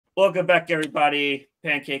Welcome back, everybody.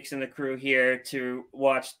 Pancakes and the crew here to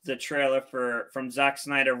watch the trailer from Zack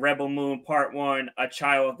Snyder, Rebel Moon Part 1, A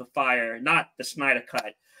Child of the Fire, not the Snyder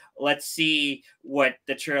Cut. Let's see what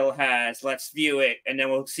the trailer has. Let's view it, and then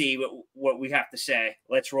we'll see what we have to say.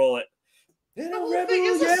 Let's roll it. The whole thing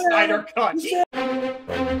is a Snyder Cut.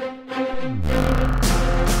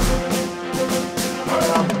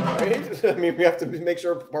 Right? I mean, we have to make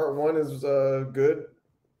sure Part 1 is good,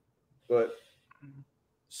 but...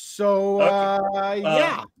 So, okay.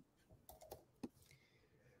 yeah.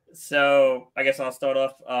 So I guess I'll start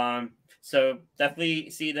off. So definitely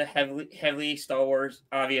see the heavily Star Wars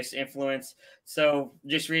obvious influence. So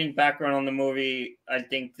just reading background on the movie, I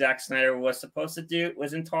think Zack Snyder was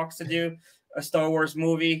in talks to do a Star Wars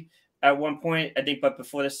movie at one point, I think, but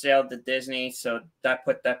before the sale to Disney. So that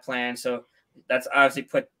put that plan. So that's obviously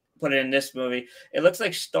put it in this movie. It looks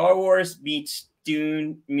like Star Wars meets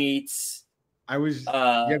Dune meets... I was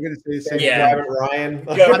going to say the same. Yeah, Ryan.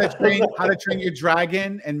 How to Train Your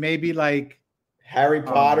Dragon, and maybe like Harry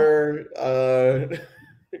Potter.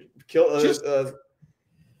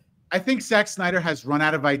 I think Zack Snyder has run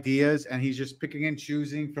out of ideas, and he's just picking and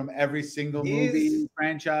choosing from every single movie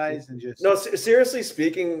franchise, and just seriously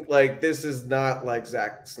speaking, like, this is not like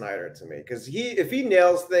Zack Snyder to me, because if he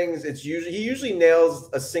nails things, he usually nails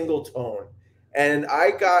a single tone. And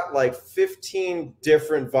I got like 15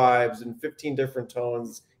 different vibes and 15 different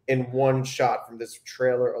tones in one shot from this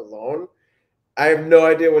trailer alone. I have no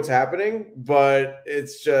idea what's happening, but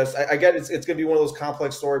it's just I get it's going to be one of those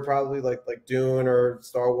complex story, probably like Dune or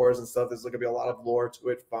Star Wars and stuff. There's going to be a lot of lore to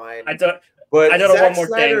it. Fine, I don't know one more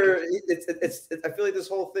Snyder, thing. I feel like this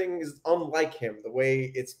whole thing is unlike him, the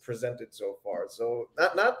way it's presented so far. So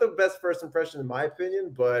not the best first impression in my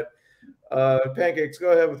opinion, but. Pancakes, go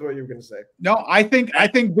ahead with what you were going to say. No, I think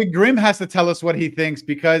Big Grim has to tell us what he thinks,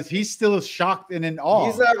 because he's still shocked and in awe.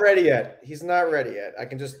 He's not ready yet. I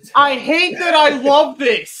can just tell. I hate that I love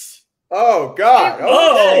this. Oh God.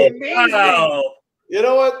 Oh, wow. You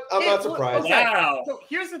know what? I'm not surprised. Okay. Wow. So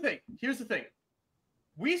here's the thing.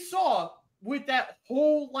 We saw with that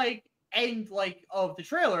whole end of the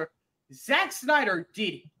trailer, Zack Snyder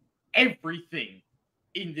did everything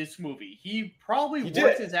in this movie. He probably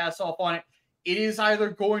worked his ass off on it. It is either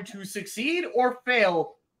going to succeed or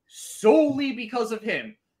fail solely because of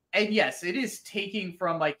him. And yes, it is taking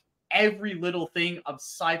from every little thing of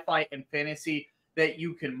sci-fi and fantasy that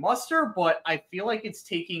you can muster, but I feel like it's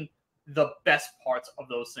taking the best parts of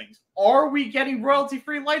those things. Are we getting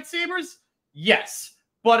royalty-free lightsabers? Yes.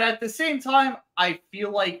 But at the same time, I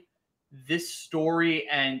feel like this story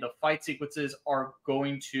and the fight sequences are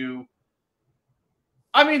going to...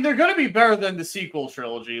 I mean, they're going to be better than the sequel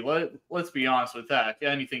trilogy. Let's be honest with that.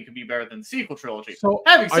 Anything can be better than the sequel trilogy. So,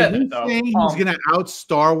 having said that, though, he's going to out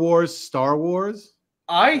Star Wars?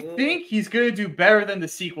 I think he's going to do better than the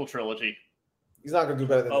sequel trilogy. He's not going to do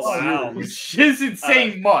better than the sequel. Which isn't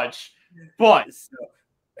saying much, but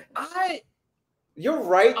you're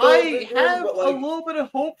right. Though, I have a little bit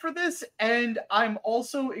of hope for this, and I'm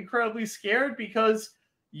also incredibly scared because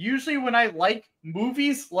usually when I like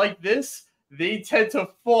movies like this, they tend to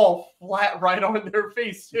fall flat right on their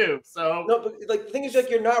face too. So no, but the thing is,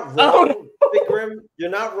 you're not wrong, Big Grim. You're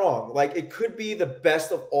not wrong. It could be the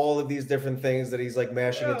best of all of these different things that he's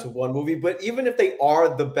mashing into one movie. But even if they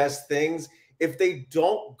are the best things, if they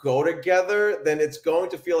don't go together, then it's going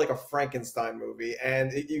to feel like a Frankenstein movie,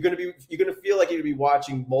 and you're gonna feel like you're gonna be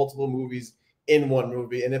watching multiple movies in one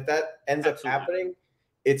movie. And if that ends up happening,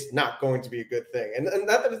 it's not going to be a good thing. And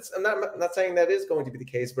not that I'm not saying that is going to be the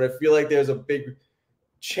case, but I feel like there's a big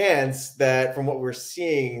chance that from what we're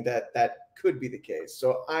seeing that could be the case.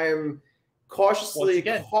 So I'm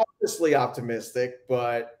cautiously optimistic,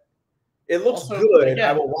 but it looks good.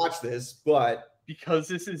 I will watch this, but because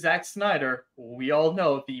this is Zack Snyder, we all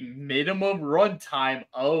know the minimum runtime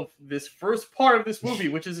of this first part of this movie,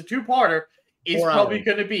 which is a two-parter, is probably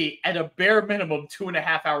going to be at a bare minimum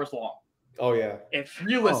 2.5 hours long. Oh yeah, if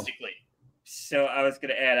realistically. So I was going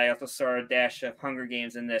to add, I also saw a dash of Hunger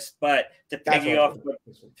Games in this, but to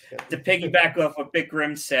piggyback off what Big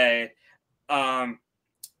Grim said,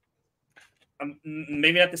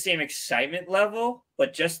 maybe not the same excitement level,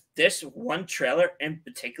 but just this one trailer in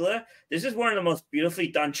particular. This is one of the most beautifully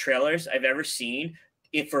done trailers I've ever seen,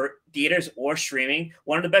 for theaters or streaming.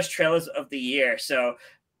 One of the best trailers of the year. So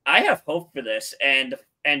I have hope for this, and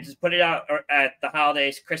to put it out at the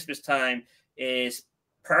holidays, Christmas time is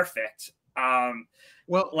perfect.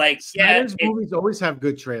 Snyder's movies always have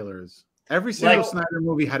good trailers. Every single Snyder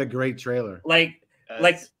movie had a great trailer.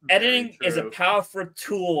 Editing is a powerful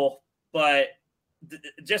tool, but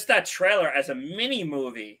just that trailer as a mini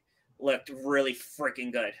movie looked really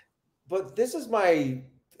freaking good. But this is my.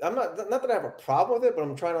 I'm not that I have a problem with it, but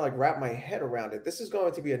I'm trying to like wrap my head around it. This is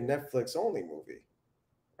going to be a Netflix only movie,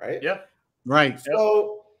 right? Yeah. Right.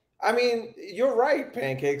 So, I mean, you're right,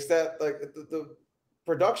 Pancakes, that like the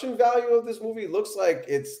production value of this movie looks like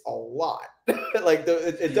it's a lot. Like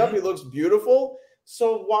it definitely looks beautiful.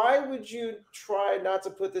 So why would you try not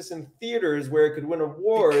to put this in theaters where it could win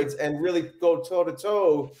awards and really go toe to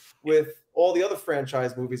toe with all the other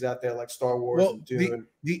franchise movies out there like Star Wars and Dune?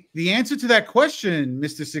 The answer to that question,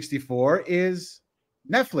 Mr. 64, is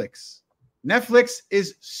Netflix. Netflix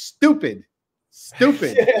is stupid.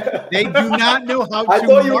 Stupid. Yeah. They do not know how to I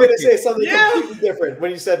thought you were going to say market. something completely different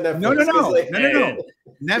when you said Netflix. No.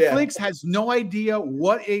 Netflix has no idea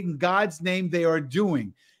what in God's name they are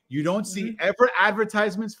doing. You don't see ever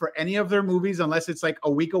advertisements for any of their movies unless it's like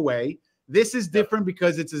a week away. This is different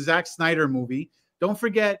because it's a Zack Snyder movie. Don't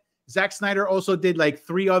forget, Zack Snyder also did like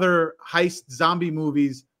 3 other heist zombie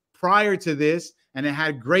movies prior to this, and it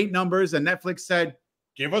had great numbers. And Netflix said,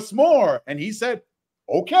 "Give us more," and he said,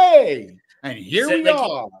 "Okay." And here we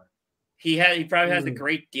are. He probably has a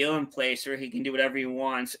great deal in place where he can do whatever he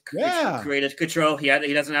wants. Yeah. Creative control. He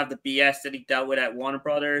doesn't have the BS that he dealt with at Warner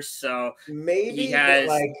Brothers. So maybe he has,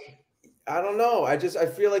 like, I don't know. I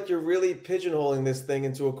feel like you're really pigeonholing this thing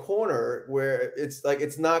into a corner where it's like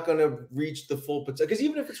it's not going to reach the full potential. Because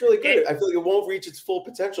even if it's really good, I feel like it won't reach its full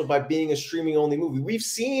potential by being a streaming only movie. We've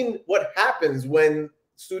seen what happens when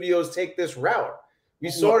studios take this route. We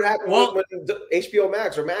saw it happen when HBO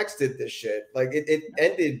Max or Max did this shit. Like it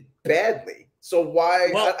ended badly. So why?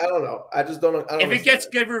 I don't know. I just don't. If it gets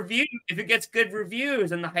good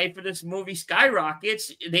reviews, and the hype for this movie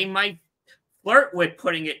skyrockets, they might flirt with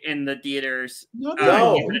putting it in the theaters.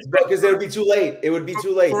 No, because it would be too late. It would be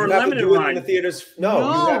too late. You have to do it in the theaters. No,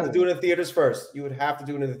 you have to do it in the theaters first. You would have to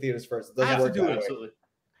do it in the theaters first. It doesn't work that way. Absolutely.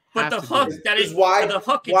 But the hook, that is why. The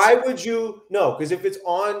hook. Why would you? No, because if it's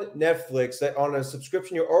on Netflix, that on a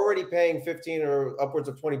subscription, you're already paying $15 or upwards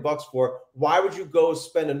of $20 for. Why would you go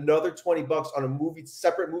spend another $20 on a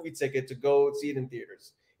separate movie ticket to go see it in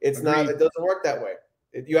theaters? It's not. It doesn't work that way.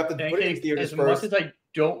 You have to put it in theaters first. As much as I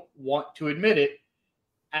don't want to admit it,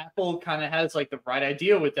 Apple kind of has like the right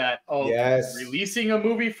idea with that. Releasing a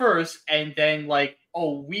movie first and then like a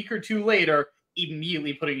week or two later,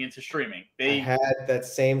 immediately putting it into streaming. I had that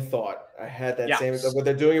same thought. Same. What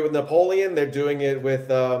they're doing it with Napoleon, they're doing it with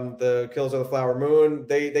the Killers of the Flower Moon.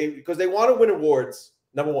 They because they want to win awards.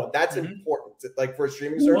 Number one, that's important. Like for a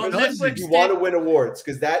streaming service, you want to win awards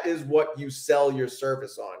because that is what you sell your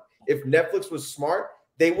service on. If Netflix was smart,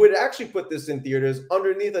 they would actually put this in theaters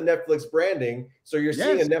underneath a Netflix branding. So you're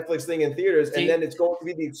seeing a Netflix thing in theaters, and then it's going to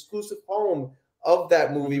be the exclusive home of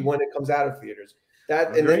that movie when it comes out of theaters.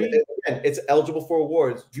 And then again, it's eligible for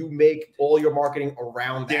awards. You make all your marketing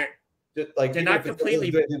around that. They're not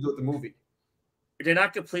completely do with the movie. They're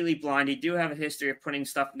not completely blind. They do have a history of putting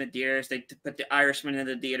stuff in the theaters. They put The Irishman in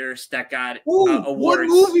the theaters that got awards.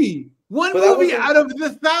 One movie out of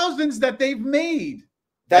the thousands that they've made.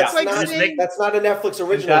 That's not a Netflix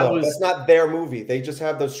original. That's not their movie. They just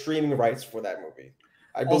have the streaming rights for that movie.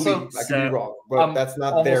 I believe I could be wrong, but that's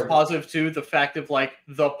not their. Almost positive too. The fact of like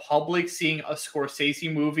the public seeing a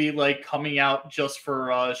Scorsese movie like coming out just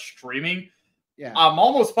for streaming. Yeah, I'm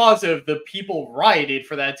almost positive the people rioted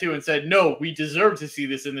for that too and said, "No, we deserve to see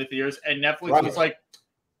this in the theaters." And Netflix was like,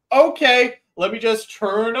 "Okay, let me just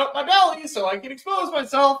turn up my belly so I can expose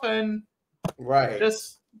myself and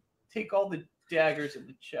just take all the daggers in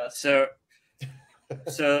the chest."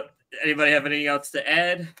 So anybody have anything else to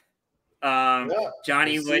add?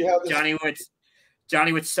 Johnny with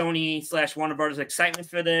Sony / Warner Brothers excitement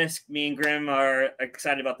for this. Me and Grim are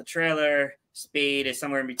excited about the trailer. Spade is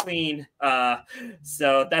somewhere in between.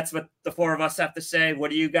 So that's what the 4 of us have to say.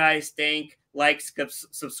 What do you guys think? Like,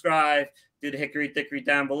 subscribe, do the hickory dickory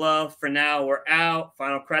down below. For now, we're out.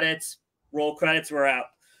 Final credits. Roll credits. We're out.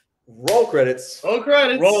 Roll credits. Roll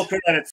credits. Roll credits.